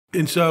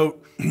And so,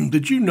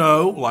 did you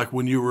know, like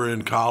when you were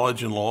in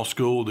college and law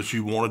school, that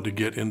you wanted to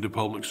get into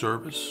public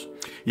service?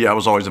 Yeah, I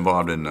was always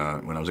involved in,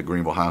 when I was at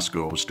Greenville High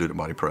School, I was student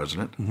body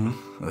president.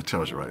 That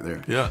tells you right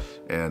there. Yeah.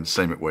 And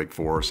same at Wake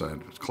Forest, I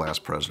was class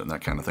president, that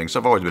kind of thing. So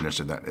I've always been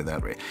interested in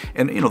that way.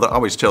 And, I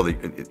always tell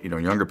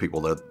younger people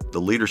that the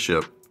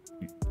leadership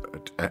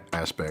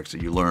aspects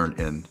that you learn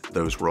in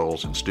those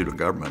roles in student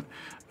government,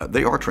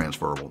 they are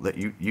transferable. That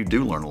you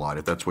do learn a lot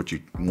if that's what you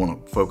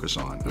want to focus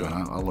on. Yeah.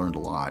 And I learned a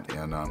lot.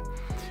 And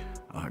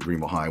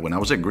Greenville High. When I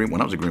was at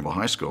Greenville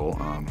High School,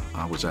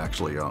 I was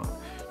actually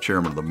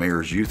chairman of the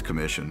Mayor's Youth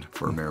Commission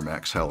for Mayor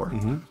Max Heller.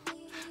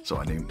 So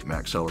I named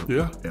Max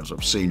Heller as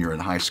a senior in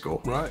high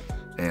school. Right.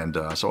 And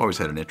so I always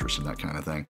had an interest in that kind of thing.